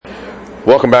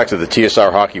Welcome back to the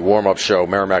TSR Hockey Warm-Up Show.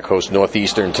 Merrimack hosts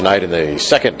Northeastern tonight in the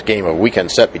second game of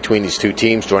weekend set between these two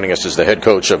teams. Joining us is the head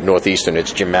coach of Northeastern.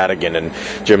 It's Jim Madigan. And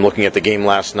Jim, looking at the game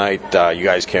last night, you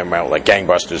guys came out like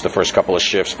gangbusters the first couple of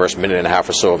shifts, first minute and a half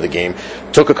or so of the game.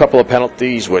 Took a couple of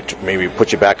penalties, which maybe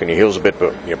put you back on your heels a bit,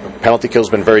 but penalty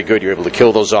kill's been very good. You were able to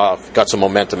kill those off, got some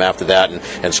momentum after that,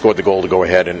 and scored the goal to go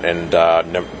ahead and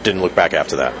didn't look back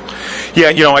after that.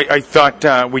 Yeah, I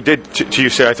thought we did, to you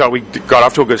say, I thought we got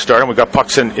off to a good start, and we got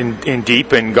pucks in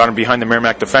deep and got him behind the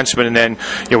Merrimack defenseman, and then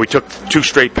we took two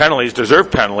straight penalties,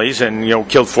 deserved penalties, and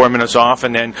killed 4 minutes off.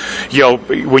 And then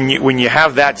when you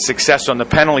have that success on the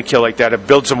penalty kill like that, it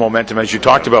builds some momentum, as you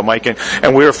talked about, Mike.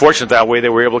 And we were fortunate that way that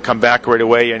we were able to come back right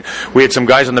away. And we had some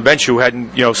guys on the bench who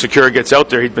hadn't, Secura gets out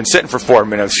there, he'd been sitting for 4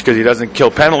 minutes because he doesn't kill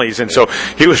penalties, and so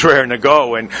he was raring to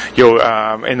go. And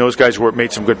and those guys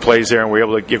made some good plays there, and we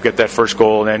were able to get that first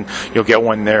goal, and then you'll get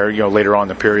one there later on in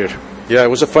the period. Yeah, it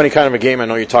was a funny kind of a game. I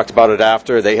know you talked about it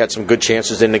after. They had some good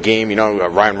chances in the game.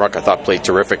 Ryan Ruck, I thought, played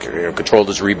terrific. Controlled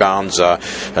his rebounds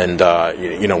and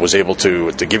was able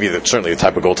to give you certainly the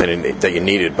type of goaltending that you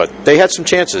needed. But they had some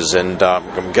chances, and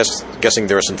I'm guessing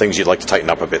there are some things you'd like to tighten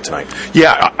up a bit tonight.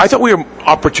 Yeah, I thought we were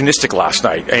opportunistic last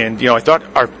night, and I thought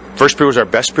our first period was our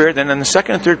best period. Then in the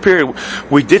second and third period,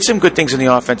 we did some good things in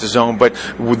the offensive zone, but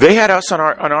they had us on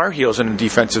our heels in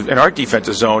our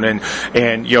defensive zone,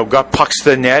 and got pucks to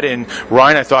the net. And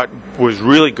Ryan, I thought, was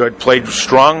really good, played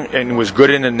strong, and was good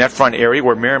in the net front area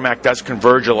where Merrimack does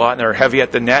converge a lot, and they're heavy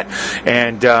at the net.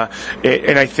 And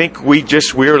I think we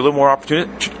were a little more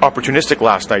opportunistic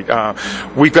last night.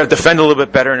 We've got to defend a little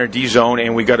bit better in our D zone,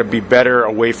 and we got to be better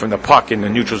away from the puck in the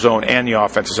neutral zone and the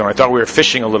offensive zone. I thought we were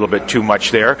fishing a little bit too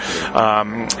much there.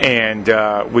 And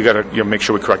we got to make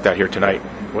sure we correct that here tonight.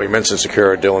 Well, you mentioned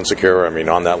Dylan Secura. I mean,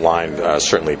 on that line,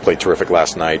 certainly played terrific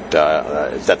last night.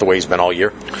 Is that the way he's been all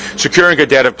year? Secura and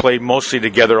Gaudette have played mostly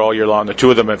together all year long. The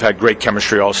two of them have had great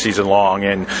chemistry all season long,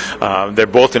 and they're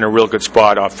both in a real good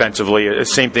spot offensively.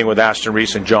 Same thing with Aston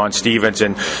Reese and John Stevens.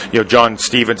 And John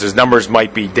Stevens, his numbers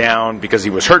might be down because he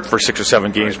was hurt for 6 or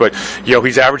 7 games, but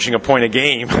he's averaging a point a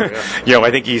game.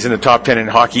 I think he's in the top 10 in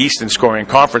Hockey East in scoring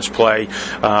conference play.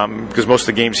 Because most of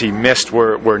the games he missed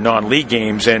were non-league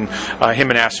games, and him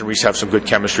and Aston Reese have some good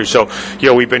chemistry. So,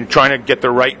 we've been trying to get the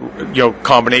right,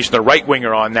 combination, the right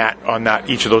winger on that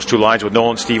each of those two lines, with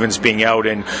Nolan Stevens being out,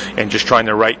 and just trying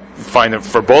to find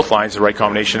for both lines the right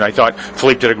combination. I thought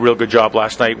Philippe did a real good job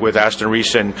last night with Aston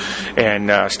Reese and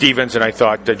Stevens, and I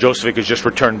thought Josevic has just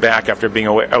returned back after being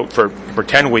out for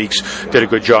 10 weeks. Did a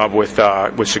good job with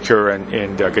Secura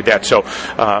and Gaudette. So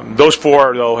those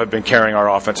four, though, have been carrying our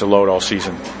offensive load all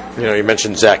season. You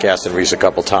mentioned Zach Aston Reese a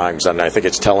couple times, and I think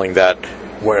it's telling that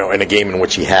in a game in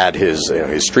which he had his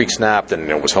streak snapped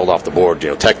and was held off the board,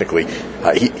 technically,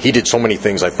 he did so many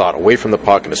things, I thought, away from the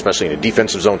puck, and especially in the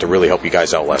defensive zone, to really help you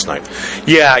guys out last night.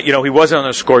 Yeah, he wasn't on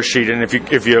the score sheet, and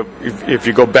if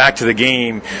you go back to the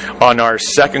game, on our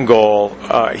second goal,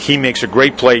 he makes a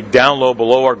great play down low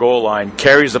below our goal line,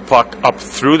 carries the puck up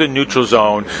through the neutral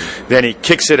zone, then he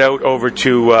kicks it out over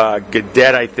to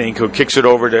Gaudette, I think, who kicks it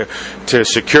over to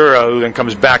Secura, who then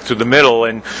comes back through the middle,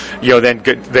 and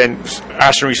then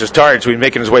Aston Reese is tired, so he's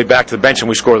making his way back to the bench, and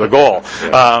we score the goal.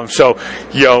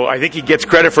 I think he gets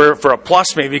credit for a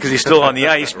plus, maybe, because he's still on the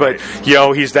ice, but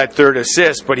he's that third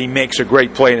assist, but he makes a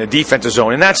great play in the defensive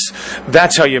zone, and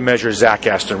that's how you measure Zach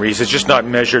Aston Reese. It's just not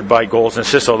measured by goals and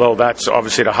assists, although that's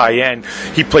obviously the high end.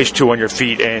 He plays 2 on your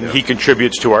feet, and he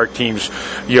contributes to our team's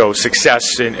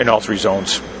success in all 3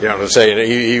 zones. Yeah, I was going to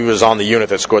say, he was on the unit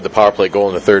that scored the power play goal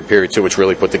in the third period too, which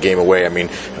really put the game away. I mean,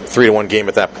 3-1 game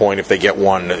at that point. If they get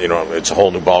one, it's a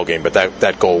whole new ball game. But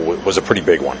that goal was a pretty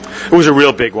big one. It was a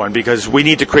real big one because we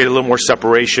need to create a little more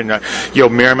separation.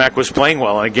 Merrimack was playing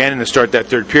well, and again in the start of that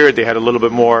third period, they had a little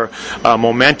bit more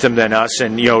momentum than us,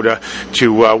 and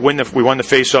to win we won the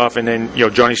face-off, and then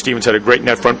Johnny Stevens had a great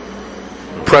net front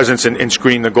presence and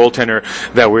screening the goaltender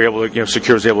that we were able to,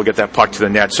 Secura was able to get that puck to the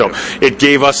net. So it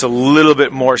gave us a little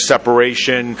bit more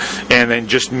separation, and then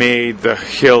just made the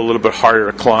hill a little bit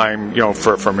harder to climb,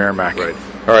 for Merrimack. Right.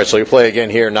 All right, so you play again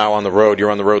here now on the road.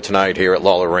 You're on the road tonight here at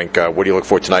Lawler Rink. What do you look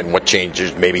for tonight, and what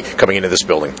changes maybe coming into this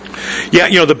building?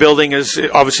 Yeah, the building is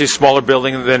obviously a smaller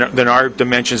building than our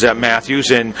dimensions at Matthews,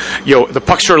 and the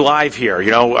pucks are live here.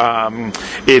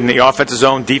 In the offensive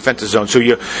zone, defensive zone. So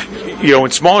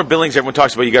in smaller buildings, everyone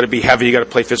talks about you got to be heavy, you got to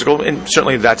play physical, and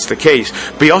certainly that's the case.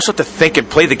 But you also have to think and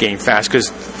play the game fast because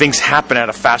things happen at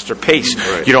a faster pace.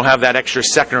 Right. You don't have that extra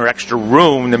second or extra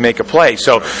room to make a play.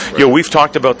 So we've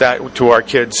talked about that to our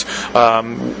kids,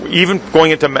 even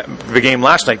going into the game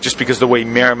last night, just because the way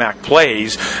Merrimack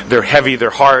plays, they're heavy, they're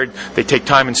hard, they take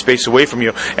time and space away from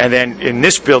you. And then in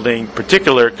this building, in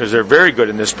particular, because they're very good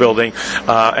in this building,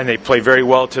 and they play very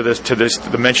well to this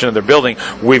dimension of their building,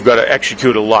 we've got to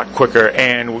execute a lot quicker,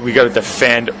 and we got to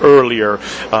defend earlier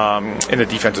in the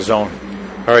defensive zone.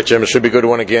 All right, Jim, it should be a good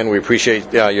one again. We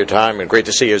appreciate your time, and great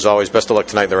to see you as always. Best of luck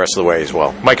tonight and the rest of the way as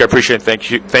well. Mike, I appreciate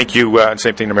it. Thank you, and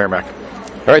same thing to Merrimack.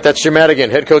 All right, that's Jim Madigan,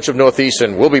 head coach of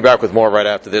Northeastern. We'll be back with more right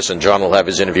after this, and John will have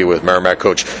his interview with Merrimack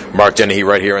coach Mark Dennehy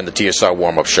right here on the TSR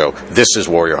Warm-Up Show. This is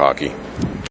Warrior Hockey.